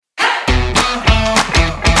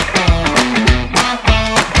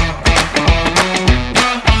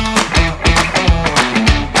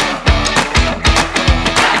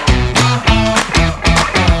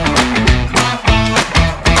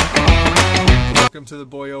Welcome to the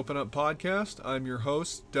Boy Open Up podcast. I'm your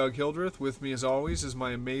host, Doug Hildreth. With me, as always, is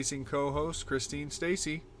my amazing co-host, Christine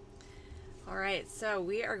Stacy. All right, so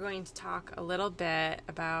we are going to talk a little bit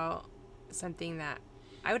about something that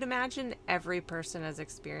I would imagine every person has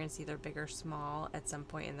experienced, either big or small, at some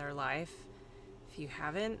point in their life. If you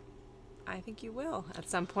haven't, I think you will at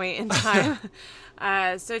some point in time.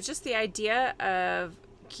 So just the idea of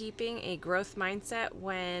keeping a growth mindset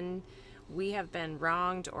when we have been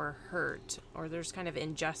wronged or hurt, or there's kind of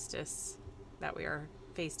injustice that we are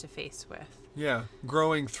face to face with. Yeah,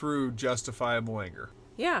 growing through justifiable anger.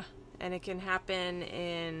 Yeah, and it can happen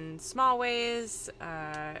in small ways.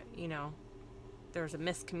 There's a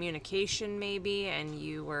miscommunication maybe, and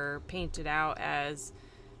you were painted out as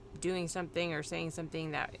doing something or saying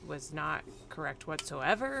something that was not correct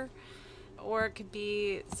whatsoever. Or it could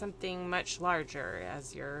be something much larger,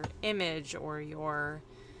 as your image or your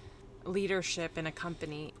leadership in a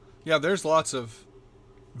company. Yeah, there's lots of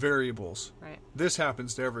variables. Right. This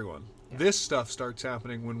happens to everyone. Yeah. This stuff starts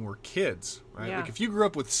happening when we're kids, right? Yeah. Like if you grew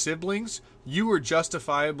up with siblings, you were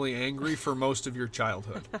justifiably angry for most of your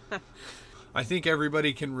childhood. I think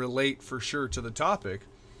everybody can relate for sure to the topic.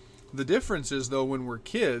 The difference is, though, when we're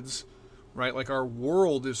kids, right, like our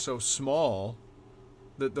world is so small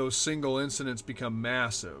that those single incidents become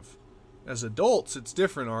massive. As adults, it's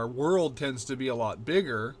different. Our world tends to be a lot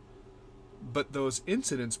bigger, but those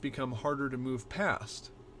incidents become harder to move past.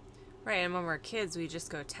 Right, and when we're kids, we just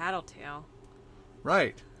go tattletale.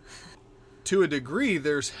 Right. To a degree,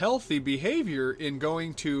 there's healthy behavior in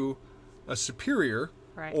going to a superior,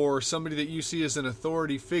 right, or somebody that you see as an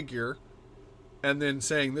authority figure, and then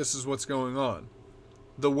saying, this is what's going on.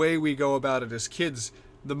 The way we go about it as kids,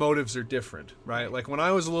 the motives are different, right? Like when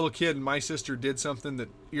I was a little kid and my sister did something that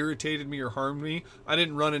irritated me or harmed me, I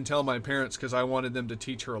didn't run and tell my parents because I wanted them to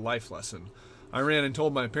teach her a life lesson. I ran and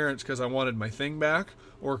told my parents because I wanted my thing back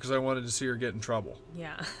or because I wanted to see her get in trouble.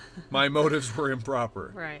 Yeah. My motives were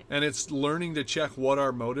improper. Right. And it's learning to check what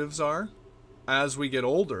our motives are as we get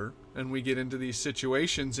older and we get into these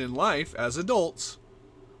situations in life as adults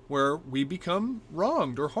where we become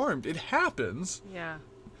wronged or harmed. It happens. Yeah.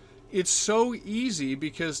 It's so easy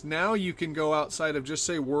because now you can go outside of just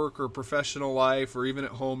say work or professional life or even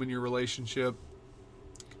at home in your relationship.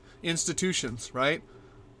 Institutions, right?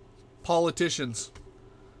 Politicians,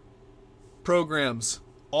 programs,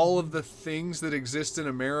 all of the things that exist in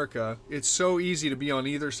America. It's so easy to be on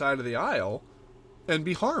either side of the aisle and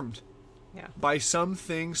be harmed by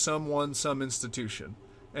something, someone, some institution.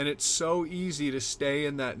 And it's so easy to stay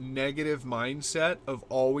in that negative mindset of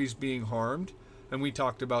always being harmed. And we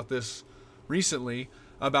talked about this recently,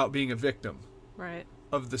 about being a victim. Right.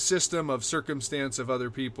 Of the system, of circumstance, of other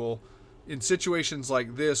people. In situations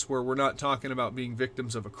like this, where we're not talking about being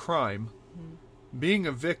victims of a crime, being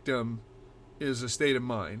a victim is a state of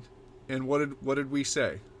mind. And what did we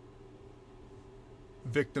say?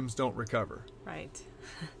 Victims don't recover. Right.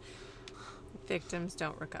 Victims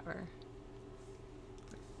don't recover.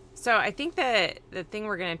 So I think that the thing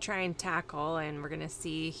we're going to try and tackle, and we're going to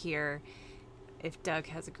see here, if Doug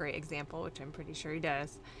has a great example, which I'm pretty sure he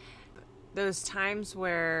does, those times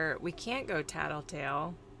where we can't go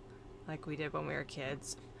tattletale like we did when we were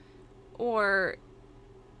kids, or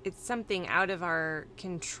it's something out of our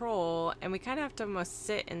control and we kind of have to almost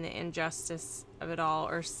sit in the injustice of it all,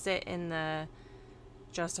 or sit in the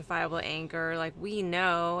justifiable anger. Like we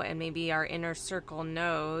know, and maybe our inner circle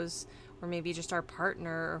knows, or maybe just our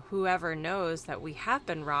partner or whoever knows that we have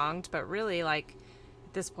been wronged, but really, like,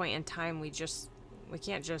 at this point in time, we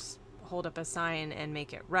can't just hold up a sign and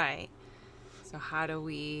make it right. So how do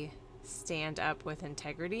we stand up with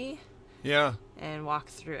integrity? Yeah. And walk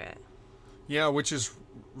through it? Yeah, which is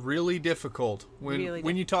really difficult when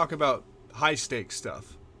you talk about high stakes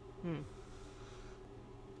stuff.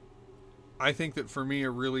 I think that for me,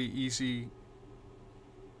 a really easy,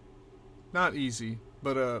 not easy,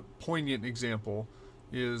 but a poignant example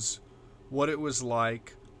is what it was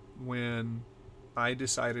like when I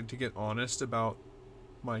decided to get honest about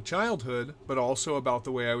my childhood, but also about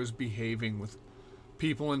the way I was behaving with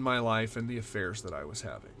people in my life and the affairs that I was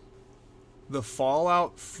having. The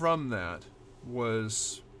fallout from that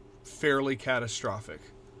was fairly catastrophic.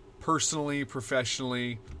 Personally,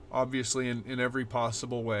 professionally, obviously in every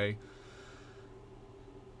possible way.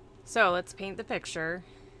 So let's paint the picture.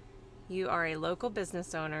 You are a local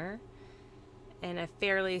business owner in a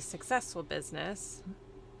fairly successful business,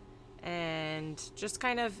 and just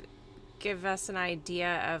kind of give us an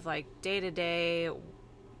idea of like day to day,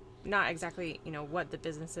 not exactly, what the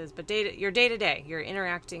business is, but your day to day, you're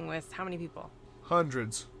interacting with how many people?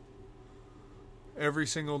 Hundreds. Every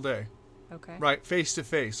single day. Okay. Right, face to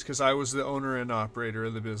face, because I was the owner and operator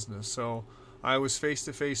of the business. So I was face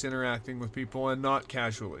to face interacting with people and not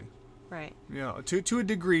casually. Right. Yeah, to a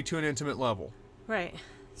degree, to an intimate level. Right.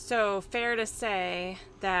 So fair to say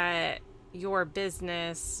that your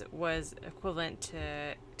business was equivalent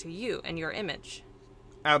to you and your image.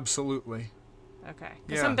 Absolutely. Okay.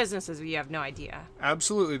 Because some businesses you have no idea.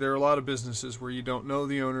 Absolutely. There are a lot of businesses where you don't know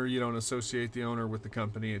the owner, you don't associate the owner with the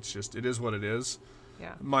company. It's just, it is what it is.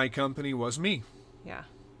 Yeah. My company was me. Yeah.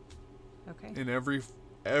 Okay. In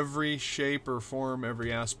every shape or form,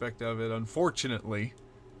 every aspect of it, unfortunately,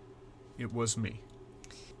 it was me.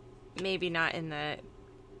 Maybe not in the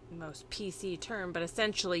most PC term, but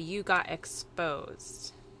essentially you got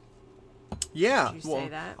exposed. Yeah. Did you say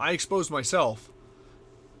that? I exposed myself.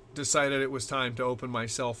 Decided it was time to open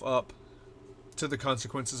myself up to the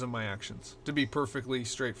consequences of my actions. To be perfectly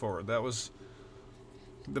straightforward. That was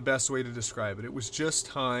the best way to describe it. It was just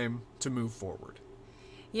time to move forward.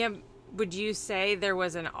 Yeah. Would you say there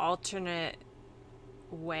was an alternate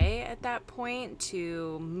way at that point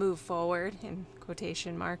to move forward, in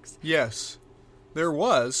quotation marks? Yes, there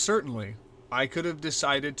was, certainly. I could have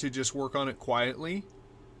decided to just work on it quietly,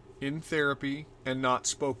 in therapy, and not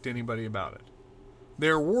spoke to anybody about it.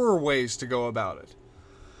 There were ways to go about it.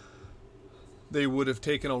 They would have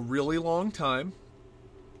taken a really long time.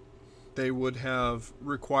 They would have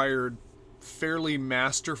required fairly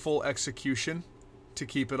masterful execution to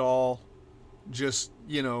keep it all just,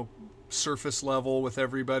 surface level with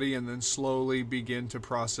everybody and then slowly begin to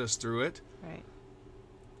process through it. Right.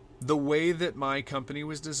 The way that my company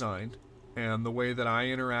was designed and the way that I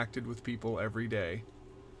interacted with people every day,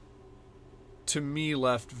 to me,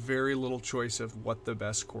 left very little choice of what the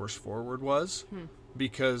best course forward was,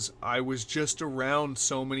 because I was just around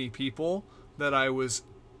so many people that I was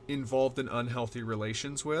involved in unhealthy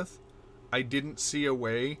relations with. I didn't see a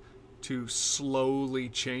way to slowly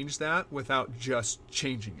change that without just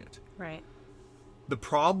changing it. Right. The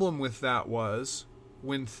problem with that was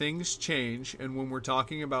when things change, and when we're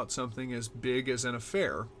talking about something as big as an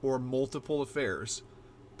affair or multiple affairs,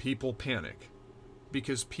 people panic.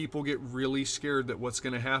 Because people get really scared that what's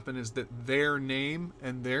going to happen is that their name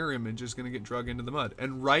and their image is going to get dragged into the mud.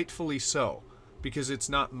 And rightfully so, because it's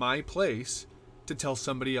not my place to tell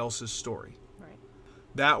somebody else's story. Right.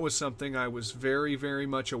 That was something I was very, very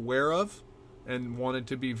much aware of and wanted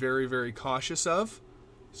to be very, very cautious of.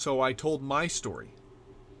 So I told my story.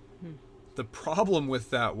 The problem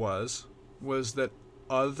with that was that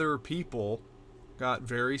other people got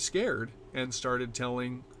very scared and started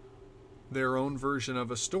telling their own version of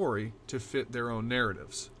a story to fit their own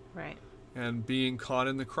narratives. Right. And being caught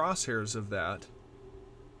in the crosshairs of that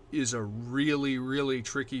is a really, really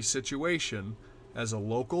tricky situation as a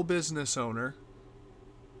local business owner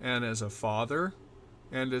and as a father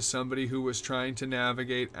and as somebody who was trying to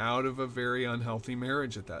navigate out of a very unhealthy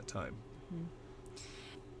marriage at that time.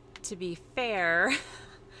 To be fair,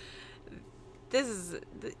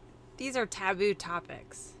 these are taboo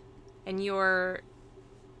topics. And you're,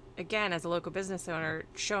 again, as a local business owner,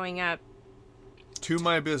 showing up to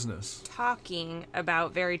my business, talking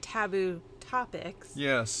about very taboo topics.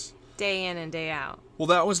 Yes. Day in and day out. Well,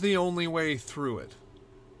 that was the only way through it.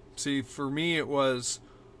 See, for me, it was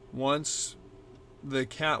once the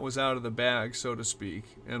cat was out of the bag, so to speak,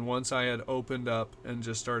 and once I had opened up and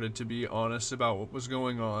just started to be honest about what was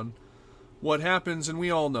going on, what happens, and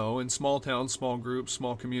we all know, in small towns, small groups,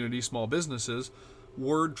 small communities, small businesses,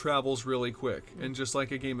 word travels really quick. And just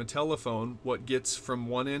like a game of telephone, what gets from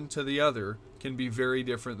one end to the other can be very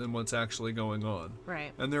different than what's actually going on.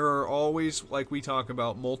 Right. And there are always, like we talk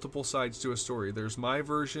about, multiple sides to a story. There's my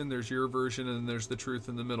version, there's your version, and there's the truth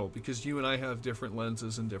in the middle, because you and I have different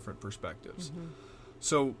lenses and different perspectives.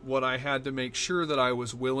 So what I had to make sure that I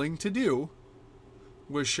was willing to do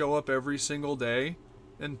was show up every single day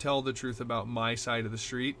and tell the truth about my side of the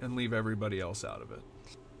street and leave everybody else out of it.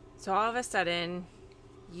 So all of a sudden,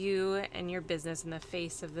 you and your business and the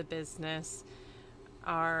face of the business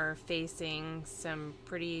are facing some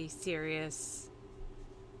pretty serious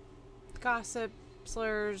gossip,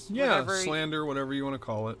 slurs, whatever. Slander, whatever you want to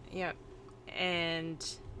call it. Yep. And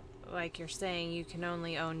like you're saying, you can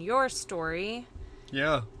only own your story.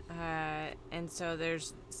 Yeah. And so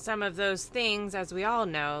there's some of those things, as we all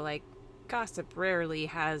know, like gossip rarely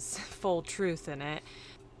has full truth in it.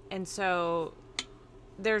 And so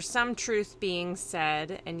there's some truth being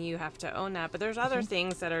said, and you have to own that. But there's other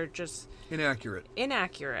things that are just inaccurate.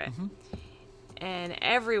 And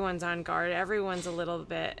everyone's on guard. Everyone's a little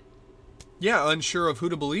bit... Yeah, unsure of who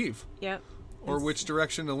to believe. Yep. Or which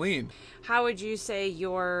direction to lean. How would you say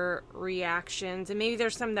your reactions, and maybe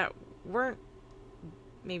there's some that weren't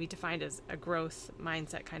maybe defined as a growth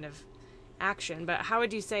mindset kind of action. But how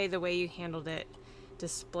would you say the way you handled it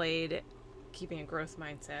displayed keeping a growth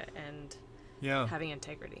mindset and having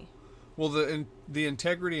integrity? Well, the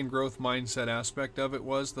integrity and growth mindset aspect of it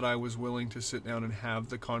was that I was willing to sit down and have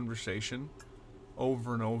the conversation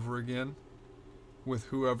over and over again with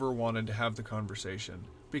whoever wanted to have the conversation.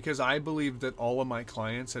 Because I believed that all of my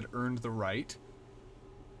clients had earned the right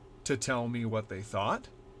to tell me what they thought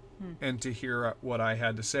and to hear what I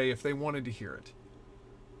had to say if they wanted to hear it.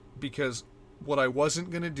 Because what I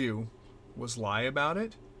wasn't going to do was lie about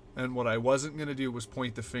it, and what I wasn't going to do was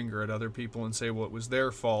point the finger at other people and say, well, it was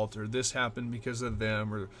their fault, or this happened because of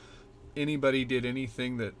them, or anybody did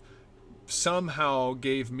anything that somehow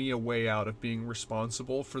gave me a way out of being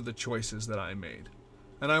responsible for the choices that I made.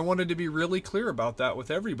 And I wanted to be really clear about that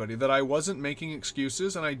with everybody, that I wasn't making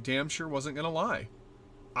excuses, and I damn sure wasn't going to lie.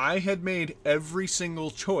 I had made every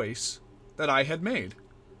single choice that I had made.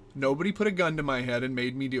 Nobody put a gun to my head and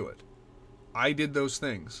made me do it. I did those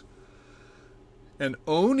things. And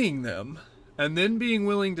owning them, and then being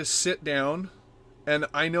willing to sit down, and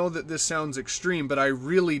I know that this sounds extreme, but I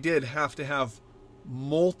really did have to have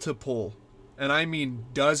multiple, and I mean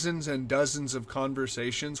dozens and dozens of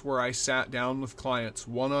conversations where I sat down with clients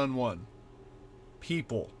one-on-one,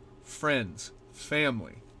 people, friends,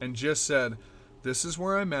 family, and just said, this is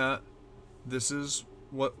where I'm at, this is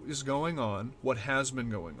what is going on, what has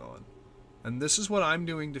been going on, and this is what I'm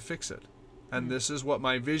doing to fix it, and this is what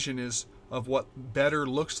my vision is of what better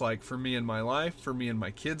looks like for me in my life, for me and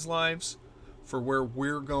my kids' lives, for where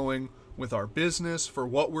we're going with our business, for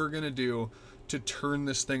what we're going to do to turn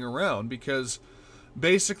this thing around. Because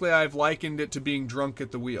basically I've likened it to being drunk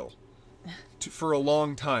at the wheel for a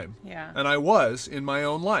long time. Yeah. And I was in my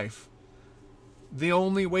own life. The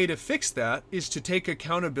only way to fix that is to take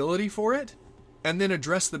accountability for it and then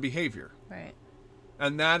address the behavior. Right.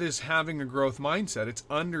 And that is having a growth mindset. It's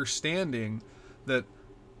understanding that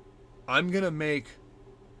I'm going to make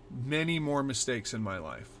many more mistakes in my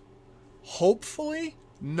life. Hopefully,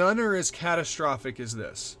 none are as catastrophic as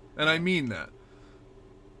this. And I mean that.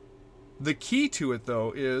 The key to it,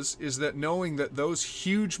 though, is that knowing that those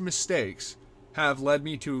huge mistakes have led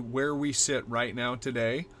me to where we sit right now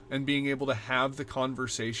today and being able to have the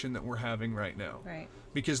conversation that we're having right now. Right.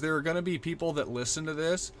 Because there are going to be people that listen to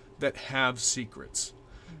this that have secrets.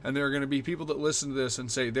 And there are going to be people that listen to this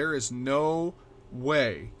and say, there is no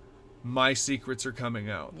way my secrets are coming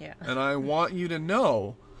out. Yeah. And I want you to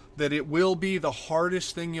know that it will be the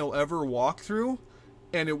hardest thing you'll ever walk through,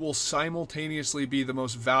 and it will simultaneously be the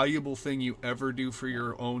most valuable thing you ever do for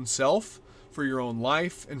your own self, for your own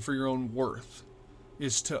life, and for your own worth,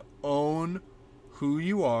 is to own who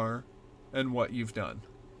you are and what you've done.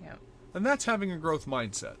 Yeah. And that's having a growth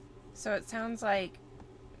mindset. So it sounds like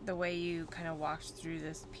the way you kind of walked through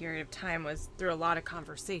this period of time was through a lot of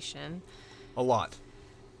conversation. A lot.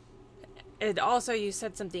 And also you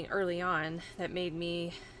said something early on that made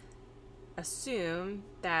me assume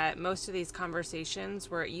that most of these conversations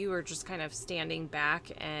where you were just kind of standing back,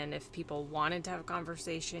 and if people wanted to have a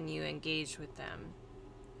conversation, you engaged with them,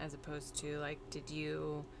 as opposed to, like, did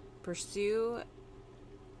you pursue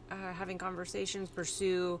having conversations,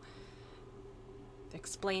 pursue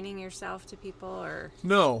explaining yourself to people, or?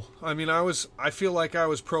 No. I mean, I feel like I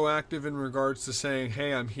was proactive in regards to saying,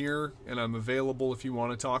 hey, I'm here and I'm available if you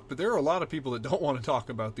want to talk. But there are a lot of people that don't want to talk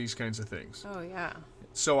about these kinds of things. Oh, yeah.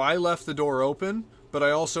 So I left the door open, but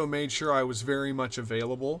I also made sure I was very much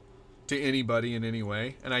available to anybody in any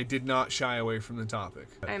way, and I did not shy away from the topic.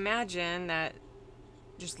 I imagine that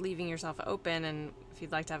just leaving yourself open, and if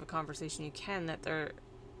you'd like to have a conversation, you can, that there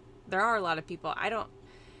are a lot of people. I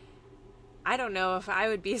don't know if I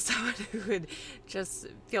would be someone who would just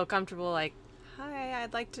feel comfortable like, hi,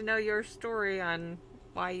 I'd like to know your story on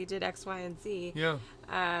why you did X, Y, and Z. Yeah.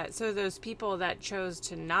 So those people that chose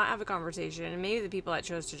to not have a conversation, and maybe the people that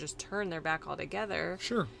chose to just turn their back altogether.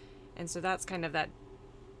 Sure. And so that's kind of that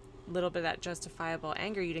little bit of that justifiable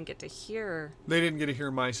anger you didn't get to hear. They didn't get to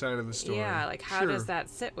hear my side of the story. Yeah, like how does that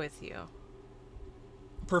sit with you?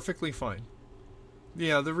 Perfectly fine.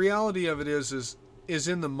 Yeah, the reality of it is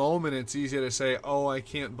in the moment it's easy to say, oh, I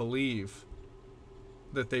can't believe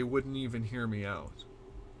that they wouldn't even hear me out.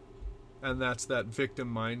 And that's that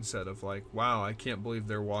victim mindset of like, wow, I can't believe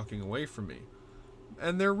they're walking away from me.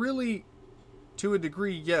 And they're really, to a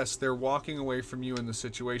degree, yes, they're walking away from you in the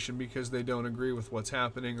situation because they don't agree with what's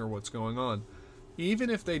happening or what's going on.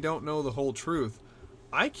 Even if they don't know the whole truth,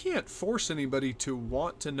 I can't force anybody to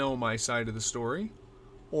want to know my side of the story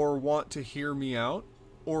or want to hear me out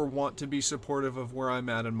or want to be supportive of where I'm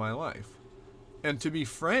at in my life. And to be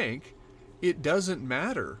frank, it doesn't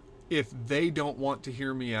matter if they don't want to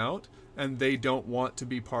hear me out and they don't want to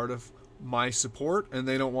be part of my support and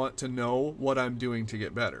they don't want to know what I'm doing to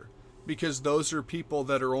get better. Because those are people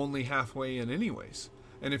that are only halfway in anyways.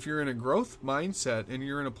 And if you're in a growth mindset and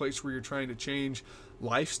you're in a place where you're trying to change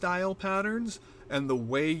lifestyle patterns and the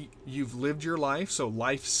way you've lived your life, so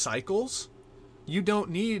life cycles, you don't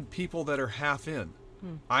need people that are half in.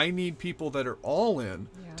 I need people that are all in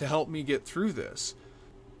to help me get through this.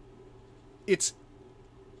 It's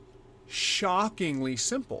shockingly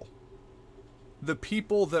simple. The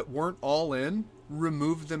people that weren't all in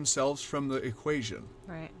removed themselves from the equation.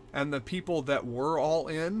 Right. And the people that were all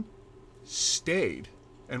in stayed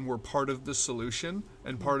and were part of the solution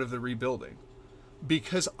and part of the rebuilding.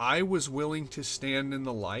 Because I was willing to stand in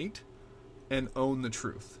the light and own the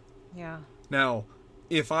truth. Yeah. Now,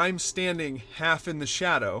 if I'm standing half in the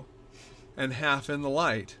shadow and half in the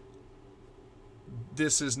light,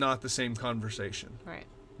 this is not the same conversation. Right.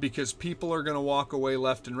 Because people are going to walk away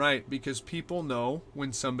left and right because people know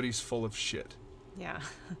when somebody's full of shit. Yeah.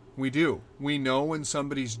 We do. We know when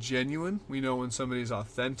somebody's genuine. We know when somebody's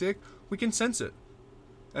authentic. We can sense it.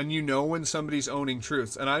 And you know when somebody's owning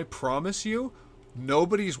truths. And I promise you,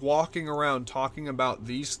 nobody's walking around talking about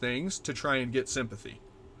these things to try and get sympathy.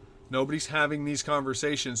 Nobody's having these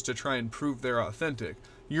conversations to try and prove they're authentic.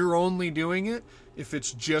 You're only doing it if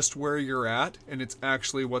it's just where you're at and it's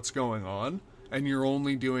actually what's going on. And you're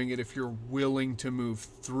only doing it if you're willing to move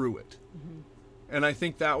through it. Mm-hmm. And I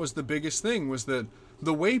think that was the biggest thing, was that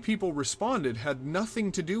the way people responded had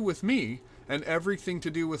nothing to do with me and everything to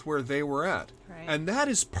do with where they were at. Right. And that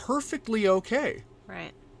is perfectly okay.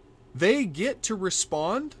 Right. They get to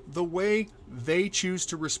respond the way they choose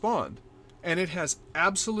to respond. And it has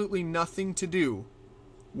absolutely nothing to do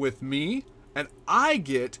with me. And I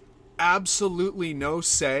get absolutely no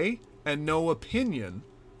say and no opinion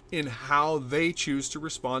in how they choose to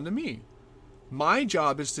respond to me. My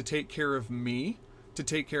job is to take care of me, to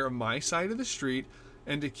take care of my side of the street,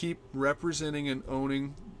 and to keep representing and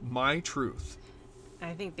owning my truth.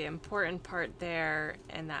 I think the important part there,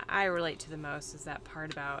 and that I relate to the most, is that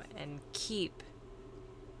part about and keep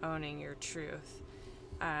owning your truth.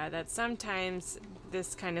 That sometimes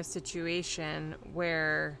this kind of situation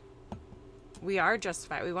where we are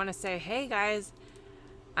justified, we want to say, hey guys,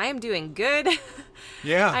 I am doing good.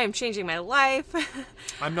 Yeah. I am changing my life.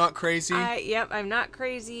 I'm not crazy. I'm not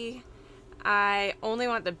crazy. I only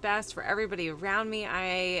want the best for everybody around me.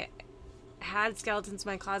 I had skeletons in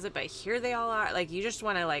my closet, but here they all are. Like, you just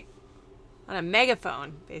want to, like, on a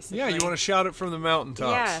megaphone, basically. Yeah, you want to shout it from the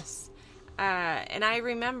mountaintops. Yes. And I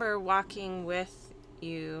remember walking with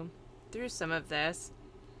you through some of this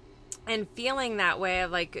and feeling that way of,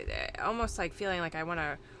 like, almost like feeling like I want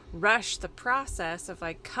to rush the process of,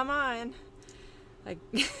 like, come on, like,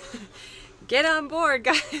 get on board,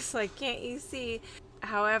 guys. Like, can't you see?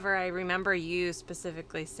 However, I remember you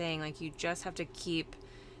specifically saying, like, you just have to keep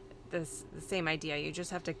the same idea. You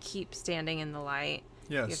just have to keep standing in the light.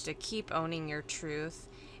 Yes. You have to keep owning your truth,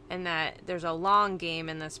 and that there's a long game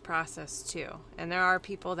in this process too. And there are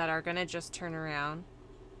people that are going to just turn around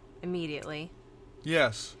immediately.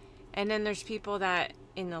 Yes. And then there's people that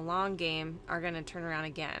in the long game are going to turn around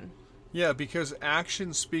again. Yeah, because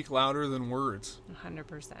actions speak louder than words.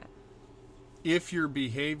 100%. If your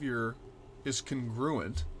behavior is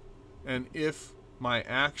congruent, and if my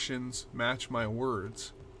actions match my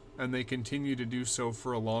words, and they continue to do so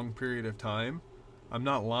for a long period of time, I'm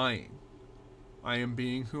not lying. I am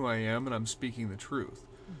being who I am, and I'm speaking the truth.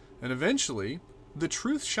 And eventually, the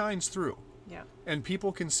truth shines through. Yeah. And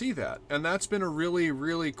people can see that. And that's been a really,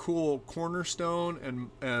 really cool cornerstone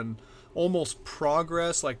and almost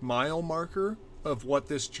progress, like mile marker of what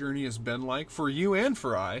this journey has been like for you and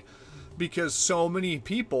for I, because so many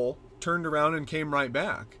people turned around and came right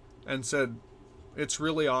back and said, it's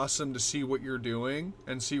really awesome to see what you're doing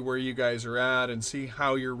and see where you guys are at and see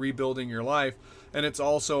how you're rebuilding your life. And it's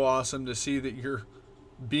also awesome to see that you're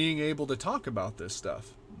being able to talk about this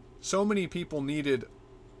stuff. So many people needed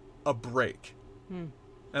a break.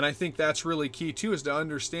 And I think that's really key too, is to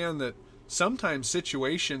understand that sometimes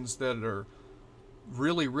situations that are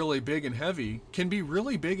really, really big and heavy can be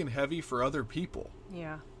really big and heavy for other people.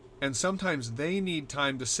 Yeah. And sometimes they need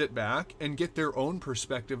time to sit back and get their own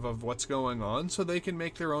perspective of what's going on so they can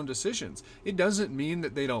make their own decisions. It doesn't mean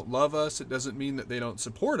that they don't love us. It doesn't mean that they don't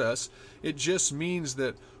support us. It just means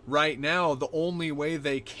that right now, the only way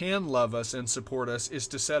they can love us and support us is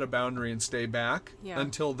to set a boundary and stay back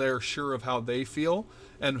until they're sure of how they feel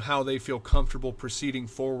and how they feel comfortable proceeding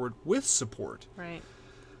forward with support. Right.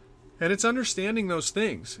 And it's understanding those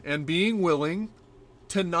things and being willing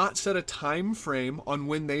to not set a time frame on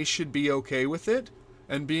when they should be okay with it,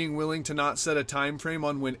 and being willing to not set a time frame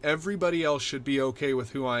on when everybody else should be okay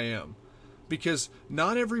with who I am. Because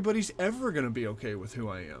not everybody's ever going to be okay with who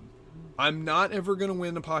I am. I'm not ever going to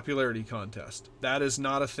win a popularity contest. That is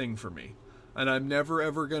not a thing for me. And I'm never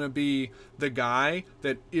ever going to be the guy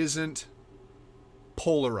that isn't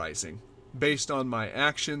polarizing based on my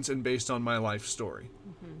actions and based on my life story.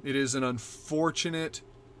 Mm-hmm. It is an unfortunate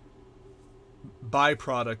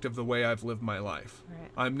byproduct of the way I've lived my life.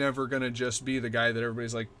 Right. I'm never going to just be the guy that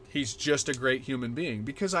everybody's like, he's just a great human being,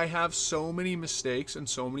 because I have so many mistakes and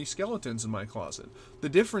so many skeletons in my closet. The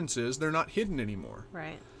difference is they're not hidden anymore.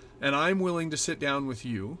 Right. And I'm willing to sit down with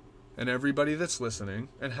you and everybody that's listening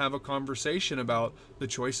and have a conversation about the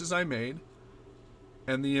choices I made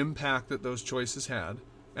and the impact that those choices had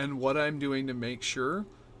and what I'm doing to make sure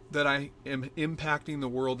that I am impacting the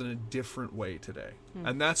world in a different way today.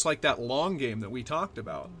 And that's like that long game that we talked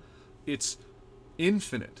about. It's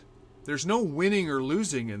infinite. There's no winning or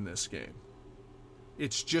losing in this game.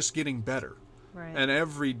 It's just getting better. Right. And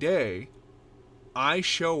every day, I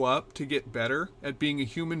show up to get better at being a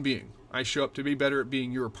human being. I show up to be better at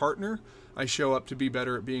being your partner. I show up to be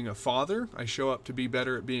better at being a father. I show up to be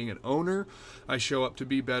better at being an owner. I show up to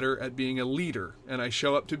be better at being a leader. And I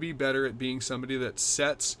show up to be better at being somebody that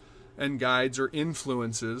sets and guides or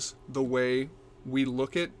influences the way we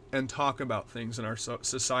look at and talk about things in our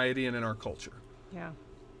society and in our culture. Yeah.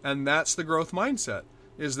 And that's the growth mindset,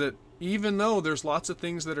 is that even though there's lots of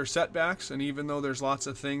things that are setbacks, and even though there's lots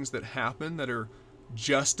of things that happen that are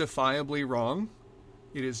justifiably wrong,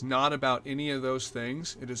 it is not about any of those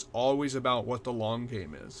things. It is always about what the long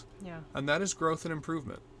game is. Yeah. And that is growth and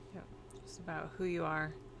improvement. Yeah. It's about who you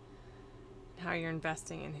are, how you're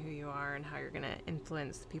investing in who you are, and how you're going to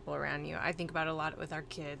influence the people around you. I think about it a lot with our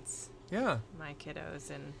kids. Yeah. My kiddos,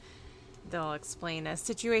 and they'll explain a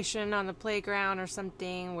situation on the playground or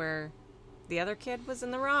something where the other kid was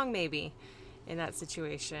in the wrong, maybe, in that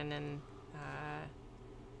situation. And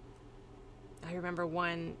I remember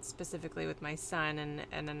one specifically with my son,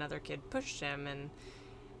 and another kid pushed him, and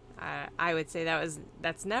I would say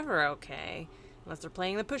that's never okay, unless they're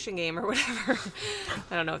playing the pushing game or whatever.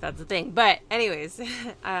 I don't know if that's a thing. But anyways,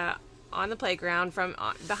 on the playground from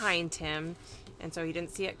behind him, and so he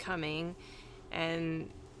didn't see it coming, and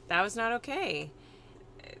that was not okay.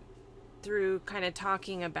 Through kind of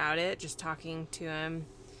talking about it, just talking to him,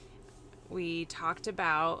 we talked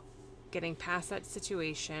about getting past that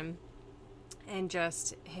situation and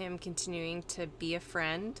just him continuing to be a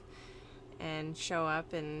friend and show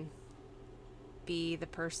up and be the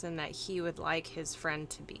person that he would like his friend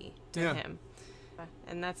to be to him.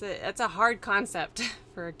 And that's a hard concept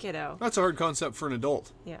for a kiddo. That's a hard concept for an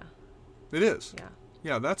adult. Yeah. It is. Yeah.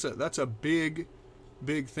 Yeah, that's a big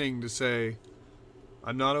thing to say.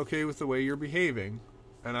 I'm not okay with the way you're behaving,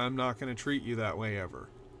 and I'm not going to treat you that way ever.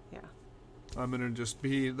 Yeah. I'm going to just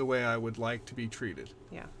be the way I would like to be treated.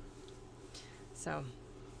 Yeah. So.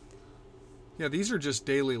 Yeah, these are just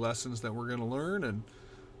daily lessons that we're going to learn, and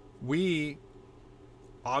we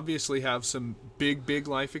obviously have some big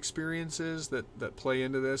life experiences that play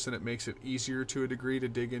into this, and it makes it easier to a degree to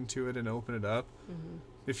dig into it and open it up. Mm-hmm.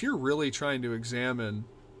 If you're really trying to examine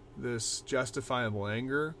this justifiable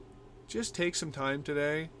anger, just take some time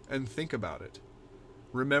today and think about it.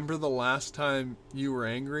 Remember the last time you were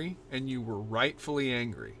angry and you were rightfully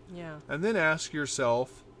angry. Yeah. And then ask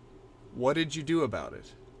yourself, what did you do about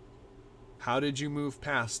it? How did you move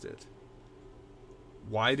past it?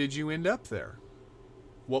 Why did you end up there?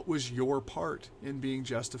 What was your part in being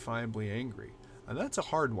justifiably angry? And that's a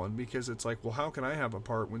hard one, because it's like, well, how can I have a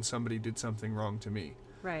part when somebody did something wrong to me?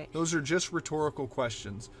 Right. Those are just rhetorical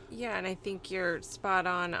questions. Yeah, and I think you're spot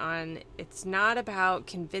on it's not about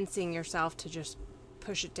convincing yourself to just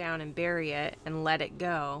push it down and bury it and let it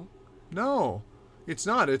go. No, it's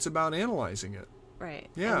not. It's about analyzing it.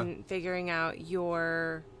 Right. Yeah. And figuring out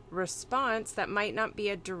your response that might not be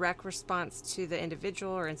a direct response to the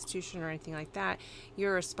individual or institution or anything like that.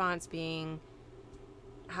 Your response being,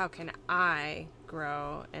 how can I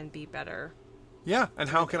grow and be better? Yeah, and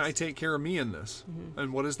how can I take care of me in this? Mm-hmm.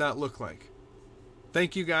 And what does that look like?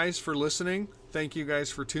 Thank you guys for listening. Thank you guys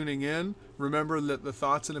for tuning in. Remember that the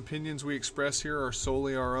thoughts and opinions we express here are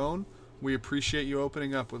solely our own. We appreciate you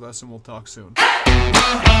opening up with us, and we'll talk soon.